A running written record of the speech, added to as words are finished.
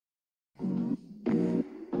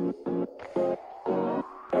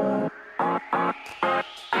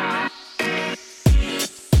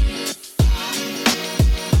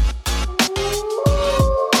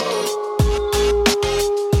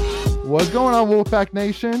on, Wolfpack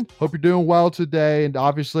Nation? Hope you're doing well today. And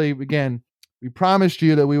obviously, again, we promised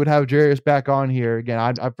you that we would have Jarius back on here.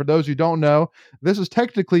 Again, for those who don't know, this is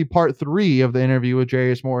technically part 3 of the interview with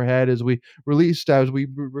Jarius Morehead, as we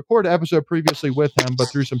recorded an episode previously with him, but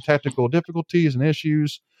through some technical difficulties and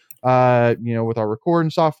issues, with our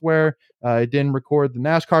recording software, it didn't record the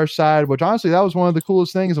NASCAR side, which honestly, that was one of the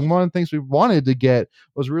coolest things. And one of the things we wanted to get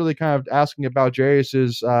was really kind of asking about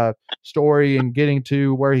Jarius's story and getting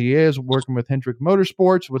to where he is working with Hendrick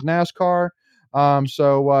Motorsports with NASCAR.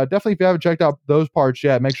 So definitely, if you haven't checked out those parts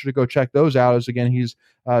yet, make sure to go check those out. As again, he's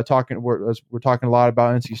we're talking a lot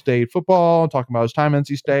about NC State football, talking about his time at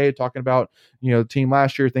NC State, talking about the team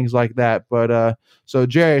last year, things like that. But so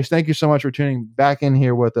Jarius, thank you so much for tuning back in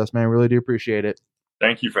here with us, man. Really do appreciate it.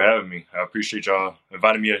 Thank you for having me. I appreciate y'all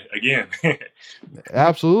inviting me again.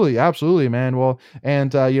 Absolutely, man. Well,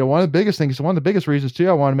 and one of the biggest reasons too,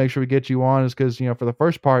 I want to make sure we get you on is because for the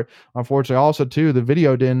first part, unfortunately, also too, the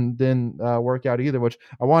video didn't work out either. Which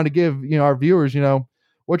I wanted to give our viewers,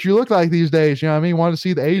 what you look like these days. I mean, want to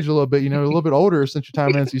see the age a little bit. A little bit older since your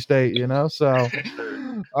time at NC State. So,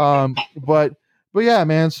 But yeah,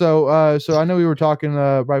 man. So I know we were talking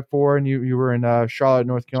right before, and you were in Charlotte,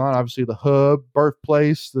 North Carolina, obviously the hub,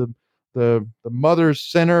 birthplace, the mother's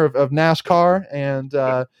center of NASCAR, and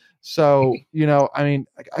so I mean,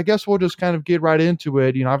 I guess we'll just kind of get right into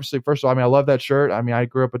it. Obviously, first of all, I mean, I love that shirt. I mean, I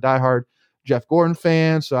grew up a diehard Jeff Gordon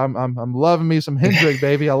fan, so I'm loving me some Hendrick,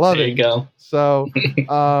 baby. I love it. There you go. So,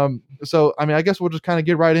 so I mean, I guess we'll just kind of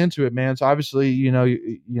get right into it, man. So obviously,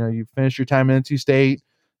 you finished your time at NC State,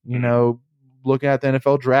 looking at the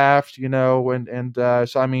NFL draft,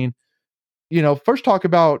 so I mean, first talk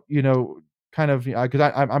about, kind of,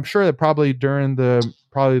 because I'm sure that probably during the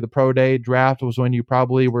pro day draft was when you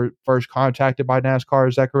probably were first contacted by NASCAR.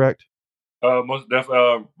 Is that correct? Most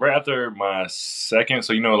definitely. Right after my second,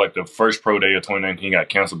 so like the first pro day of 2019 got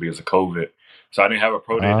canceled because of COVID, so I didn't have a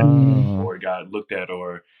pro day or got looked at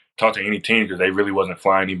or talked to any team because they really wasn't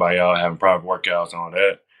flying anybody out, having private workouts and all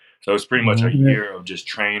that. So it's pretty much a year of just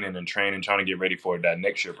training, trying to get ready for that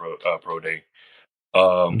next year pro day.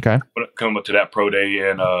 Okay. Coming up to that pro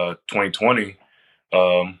day in 2020,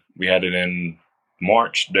 we had it in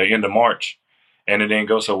March, the end of March, and it didn't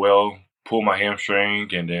go so well. Pulled my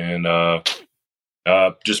hamstring, and then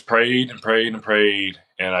just prayed, and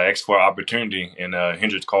I asked for an opportunity. And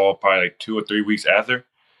Hendricks called probably like 2 or 3 weeks after,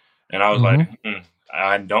 and I was like,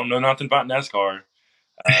 I don't know nothing about NASCAR.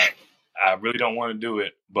 I really don't want to do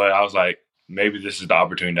it, but I was like, maybe this is the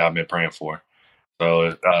opportunity that I've been praying for.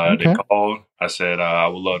 So they called. I said I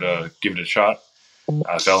would love to give it a shot.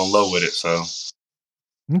 I fell in love with it. So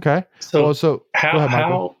okay. So how? Go ahead,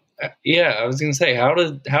 Michael. Yeah, I was gonna say, how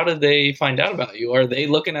did they find out about you? Are they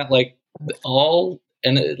looking at like all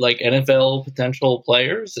NFL potential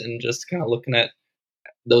players and just kind of looking at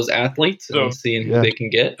those athletes and seeing who they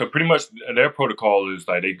can get? So pretty much their protocol is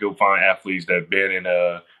like they go find athletes that have been in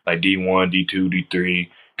like D1, D2, D3,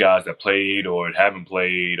 guys that played or haven't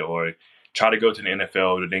played, or try to go to the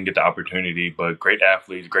NFL that didn't get the opportunity, but great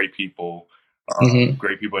athletes, great people,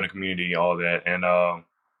 great people in the community, all that. And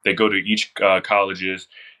they go to each colleges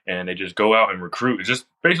and they just go out and recruit. It's just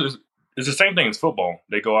basically, it's the same thing as football.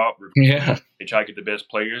 They go out, recruit, they try to get the best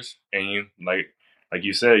players, and like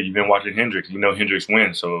you said, you've been watching Hendricks. Hendricks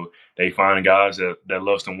wins, so they find guys that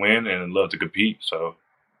loves to win and love to compete. So,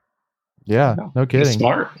 yeah, no kidding. It's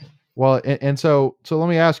smart. Well, and so let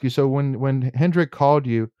me ask you. So when Hendrick called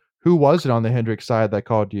you, who was it on the Hendrick side that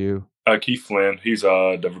called you? Keith Flynn. He's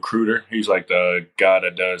the recruiter. He's like the guy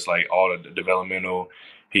that does like all the developmental.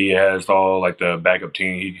 He has all like the backup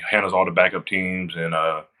team. He handles all the backup teams and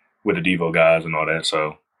with the Devo guys and all that.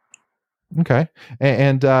 So. Okay.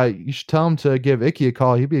 And you should tell him to give Icky a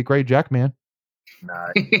call. He'd be a great jack man. Nah,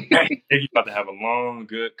 Icky's about to have a long,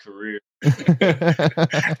 good career.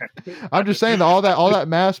 I'm just saying that all that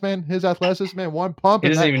mass, man, his athleticism, man, one pump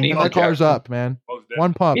and that car's up, man.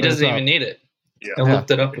 One pump. He doesn't even need it. Yeah. He'll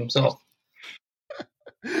lift it up himself.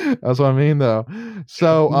 That's what I mean, though.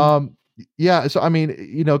 So, yeah. So, I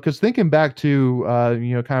mean, because thinking back to,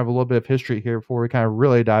 kind of a little bit of history here before we kind of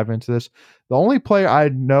really dive into this, the only player I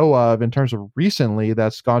know of in terms of recently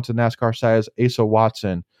that's gone to NASCAR side is Asa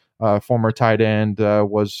Watson, former tight end,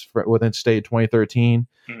 was within State 2013.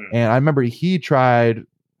 And I remember he tried,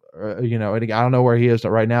 and I don't know where he is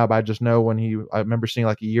right now, but I just know I remember seeing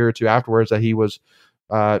like a year or two afterwards that he was,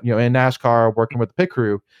 in NASCAR working with the pit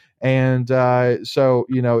crew. And so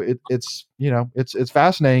it's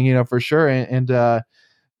fascinating, for sure. And I'm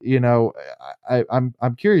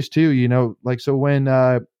curious too, so when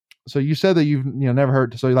so you said that you've never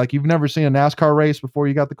heard, so like you've never seen a NASCAR race before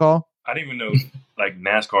you got the call? I didn't even know like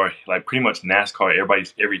NASCAR, like pretty much NASCAR.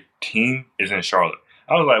 Every team is in Charlotte.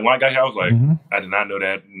 I was like, when I got here, I was like, I did not know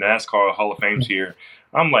that NASCAR Hall of Fame's here.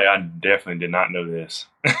 I'm like, I definitely did not know this.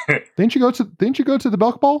 Didn't you go to the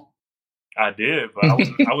Belk Ball? I did, but I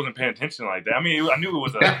wasn't paying attention like that. I mean, I knew it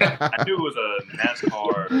was a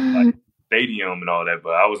NASCAR like stadium and all that,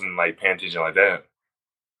 but I wasn't like paying attention like that.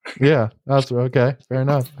 Yeah, that's okay. Fair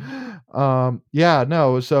enough. Yeah,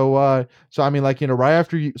 no. So I mean, like, right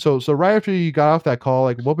after you, so right after you got off that call,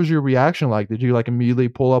 like, what was your reaction like? Did you like immediately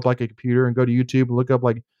pull up like a computer and go to YouTube and look up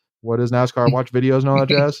like what is NASCAR, watch videos and all that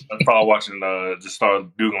jazz? I started watching, just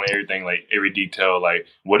started googling everything, like every detail, like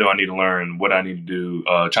what do I need to learn, what I need to do.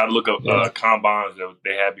 Try to look up combines that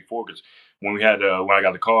they had before, because when when I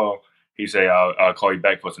got the call, he said I'll call you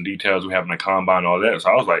back for some details. We having a combine and all that. So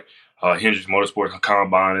I was like, Hendricks Motorsports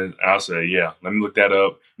combine, and I said, yeah, let me look that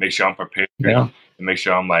up, make sure I'm prepared, and make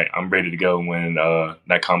sure I'm ready to go when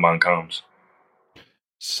that combine comes.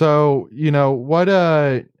 So what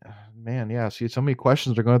man, yeah. See, so many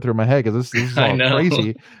questions are going through my head because this is all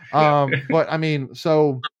crazy. But I mean,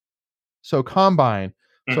 so combine.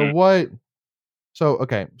 So what? So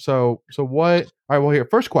okay. So what? All right. Well, here,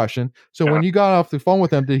 first question. So when you got off the phone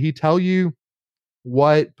with him, did he tell you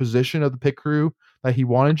what position of the pit crew that he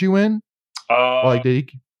wanted you in? Or like, did he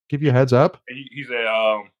give you a heads up? He said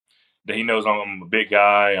that he knows I'm a big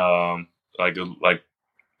guy. Like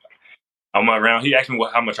I'm around. He asked me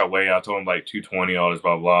how much I weigh. I told him like 220, all this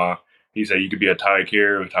blah blah. He said you could be a tire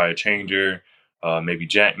carrier, a tire changer, maybe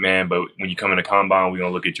jack man, but when you come in the combine, we're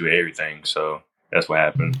gonna look at you at everything. So that's what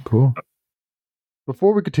happened. Cool.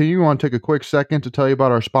 Before we continue, I want to take a quick second to tell you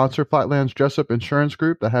about our sponsor, Flatlands Jessup Insurance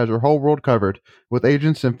Group, that has your whole world covered, with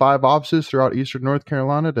agents in 5 offices throughout eastern North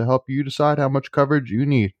Carolina to help you decide how much coverage you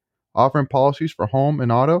need, offering policies for home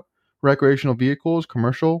and auto, recreational vehicles,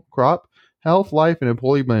 commercial, crop, health, life, and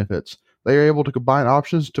employee benefits. They are able to combine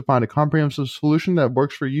options to find a comprehensive solution that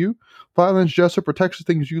works for you. Flatlands Jessup protects the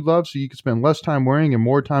things you love so you can spend less time worrying and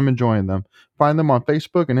more time enjoying them. Find them on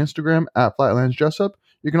Facebook and Instagram at Flatlands Jessup.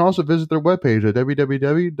 You can also visit their webpage at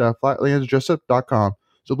www.flatlandsjessup.com.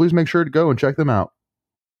 So please make sure to go and check them out.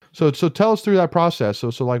 So tell us through that process.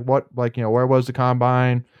 So like what, like, where was the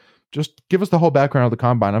combine? Just give us the whole background of the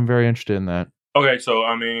combine. I'm very interested in that. Okay, so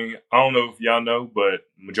I mean, I don't know if y'all know, but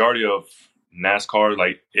majority of NASCAR,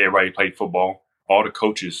 like everybody played football. All the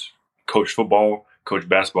coaches coach football, coach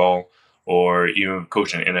basketball, or even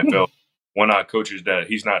coaching NFL. One of our coaches that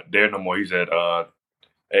he's not there no more. He's at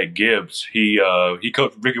Gibbs. He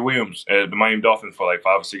coached Ricky Williams at the Miami Dolphins for like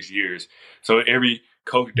 5 or 6 years. So every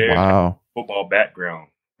coach there has a football background.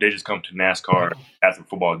 They just come to NASCAR after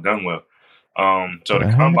football is done with. So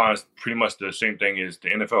the combine is pretty much the same thing as the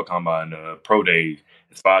NFL combine. The pro days,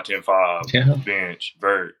 it's 5, 10, 5, bench,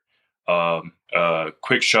 vert,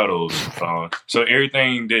 quick shuttles. So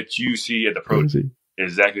everything that you see at the pro is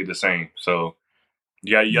exactly the same. So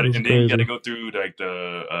you got to go through like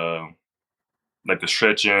the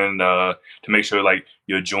stretching to make sure like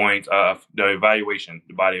your joints, the evaluation,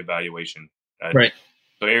 the body evaluation, right.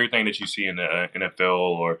 So everything that you see in the NFL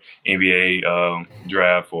or NBA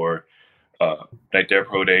draft or like their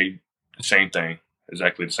pro day, same thing,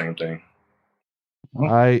 exactly the same thing.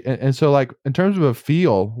 And so like in terms of a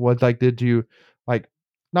feel, what like did you like?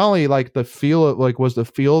 Not only like the feel, like was the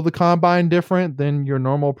feel of the combine different than your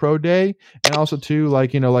normal pro day, and also too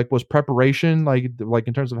like like was preparation like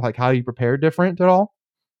in terms of like how you prepare different at all?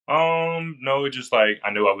 No, it just like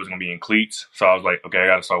I knew I was gonna be in cleats, so I was like, okay, I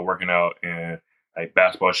gotta start working out in like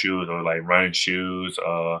basketball shoes or like running shoes.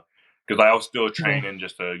 Because I was still training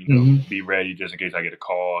just to be ready just in case I get a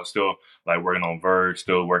call. Still like working on vert,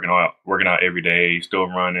 still working out every day, still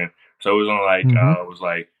running. So it was on like I was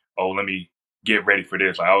like, oh, let me get ready for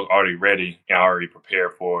this. Like I was already ready and I already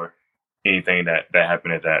prepared for anything that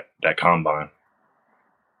happened at that combine.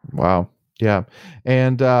 Wow. Yeah.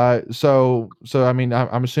 And so I mean,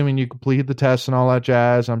 I'm assuming you completed the test and all that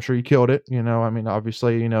jazz. I'm sure you killed it. I mean,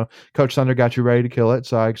 obviously, Coach Thunder got you ready to kill it,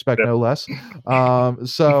 so I expect no less.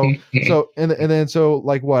 So then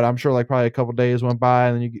like what? I'm sure like probably a couple days went by,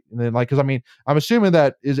 and then like, because I mean, I'm assuming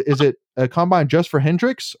that is it a combine just for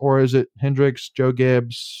Hendricks, or is it Hendricks, Joe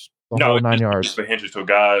Gibbs, the whole 9 yards? Just for Hendricks. So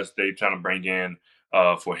guys, they trying to bring in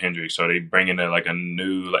for Hendricks. So they bring in like a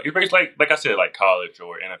new, like it's like I said, like college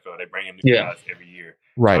or NFL. They bring in new guys every year,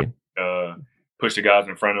 right? So, push the guys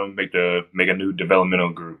in front of them, make a new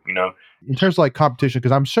developmental group. In terms of like competition,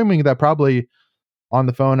 because I'm assuming that probably on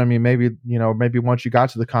the phone. I mean, maybe once you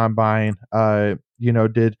got to the combine, did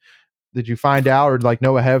you find out or like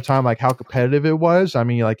know ahead of time like how competitive it was? I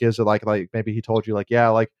mean, like is it like maybe he told you like, yeah,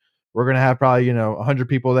 like we're going to have probably, 100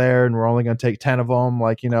 people there and we're only going to take 10 of them.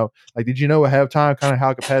 Like, did you know ahead of time kind of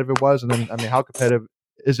how competitive it was? And then, I mean, how competitive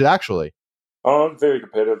is it actually? Very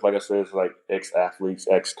competitive. Like I said, it's like ex-athletes,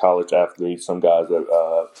 ex-college athletes, some guys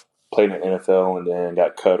that played in the NFL and then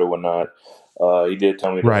got cut or whatnot. He did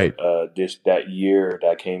tell me Right. that that year that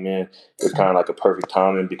I came in, it was kind of like a perfect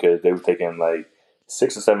timing because they were taking like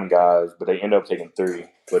 6 or 7 guys, but they ended up taking 3.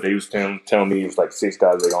 But they was telling me it was like 6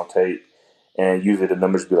 guys they're going to take, and usually the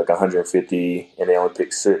numbers be like 150, and they only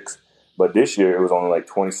picked 6. But this year it was only like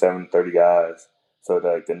 27, 30 guys. So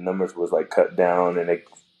like the numbers was like cut down, and they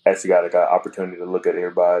actually got an opportunity to look at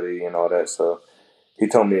everybody and all that. So he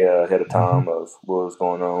told me ahead of time of what was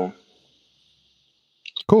going on.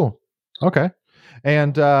 Cool. Okay.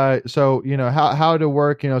 And so how to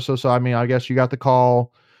work, so I mean, I guess you got the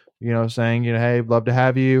call, saying, hey, love to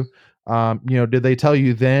have you. Did they tell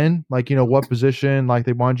you then, like, what position like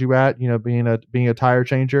they wanted you at, being a tire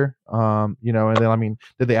changer? And then I mean,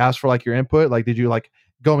 did they ask for like your input? Like, did you like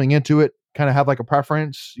going into it kind of have like a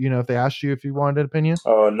preference, if they asked you if you wanted an opinion?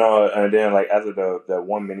 No, and then like after the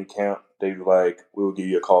one mini camp, they were like, we will give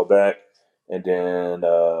you a call back. And then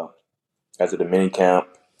after the mini camp,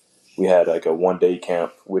 we had like a 1-day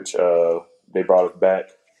camp, which they brought us back,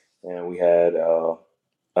 and we had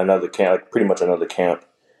another camp, like pretty much another camp.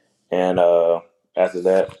 And after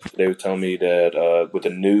that, they were telling me that with a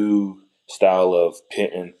new style of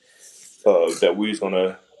pitting, that we was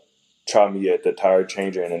gonna try me at the tire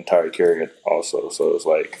changer and then tire carrier also. So it's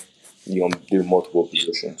like you're gonna do multiple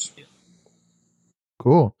positions.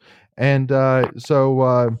 Cool. And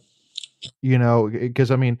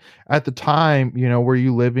because I mean, at the time, were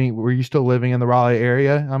you still living in the Raleigh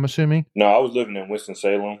area? I'm assuming. No, I was living in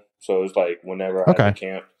Winston-Salem, so it's like whenever I had the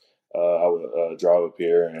camp, I would drive up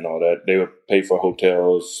here and all that. They would pay for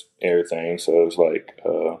hotels, everything. So it was like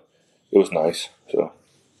it was nice. So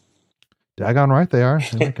daggone right they are.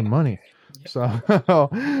 They're making money. So,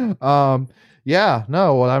 yeah,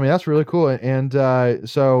 no, well, I mean, that's really cool. And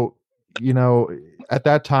so, at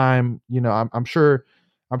that time, I'm sure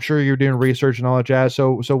you're doing research and all that jazz.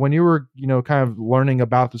 So when you were, kind of learning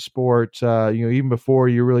about the sport, even before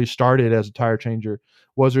you really started as a tire changer,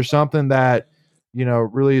 was there something that,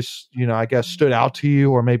 really, I guess stood out to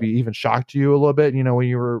you or maybe even shocked you a little bit, when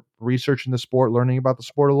you were researching the sport, learning about the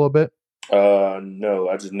sport a little bit? No,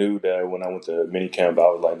 I just knew that when I went to mini camp, I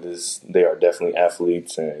was like, they are definitely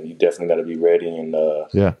athletes, and you definitely got to be ready and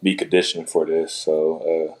be conditioned for this.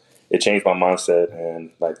 So it changed my mindset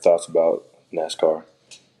and like thoughts about NASCAR.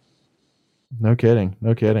 No kidding.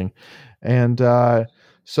 And yeah,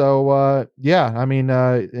 I mean,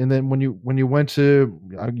 and then when you went to,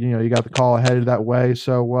 you got the call headed that way.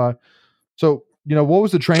 So what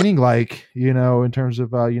was the training like, in terms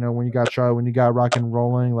of, when you got shot, when you got rock and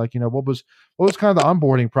rolling, like, what was kind of the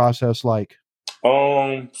onboarding process like?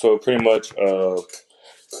 So pretty much,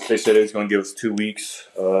 they said they was going to give us 2 weeks.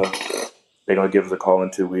 They're going to give us a call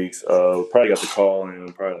in 2 weeks. Probably got the call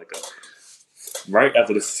in probably like right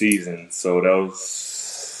after the season. So that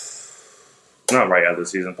was not right after the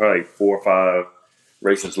season, probably like 4 or 5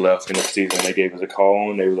 races left in the season. They gave us a call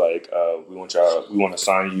and they were like, we want to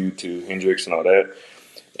sign you to Hendricks and all that.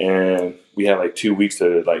 And we had like 2 weeks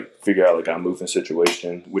to like figure out like our moving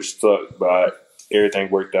situation, which sucked, but everything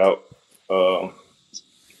worked out.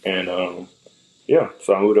 Yeah,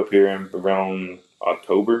 so I moved up here in around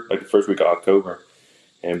October, like the first week of October,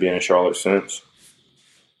 and been in Charlotte since.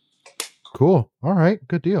 Cool. All right.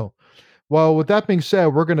 Good deal. Well, with that being said,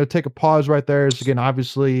 we're going to take a pause right there. As again,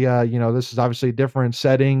 obviously, this is obviously a different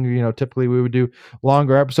setting. Typically we would do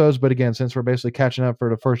longer episodes, but again, since we're basically catching up for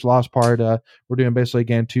the first lost part, we're doing basically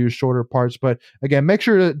again 2 shorter parts. But again, make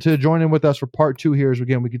sure to join in with us for part 2 here. As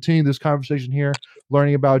again, we continue this conversation here,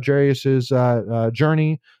 learning about Jarius's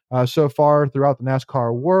journey so far throughout the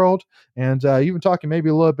NASCAR world, and even talking maybe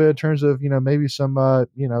a little bit in terms of maybe some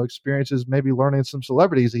experiences, maybe learning some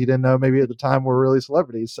celebrities that he didn't know maybe at the time were really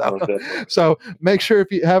celebrities. So. So make sure,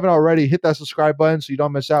 if you haven't already, hit that subscribe button so you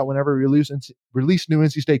don't miss out whenever we release new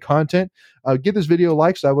NC State content. Give this video a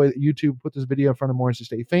like so that way YouTube put this video in front of more NC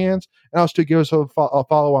State fans. And also give us a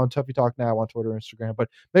follow on Tuffy Talk Now on Twitter and Instagram. But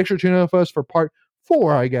make sure to tune in with us for part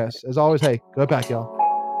 4, I guess. As always, hey, go back, y'all.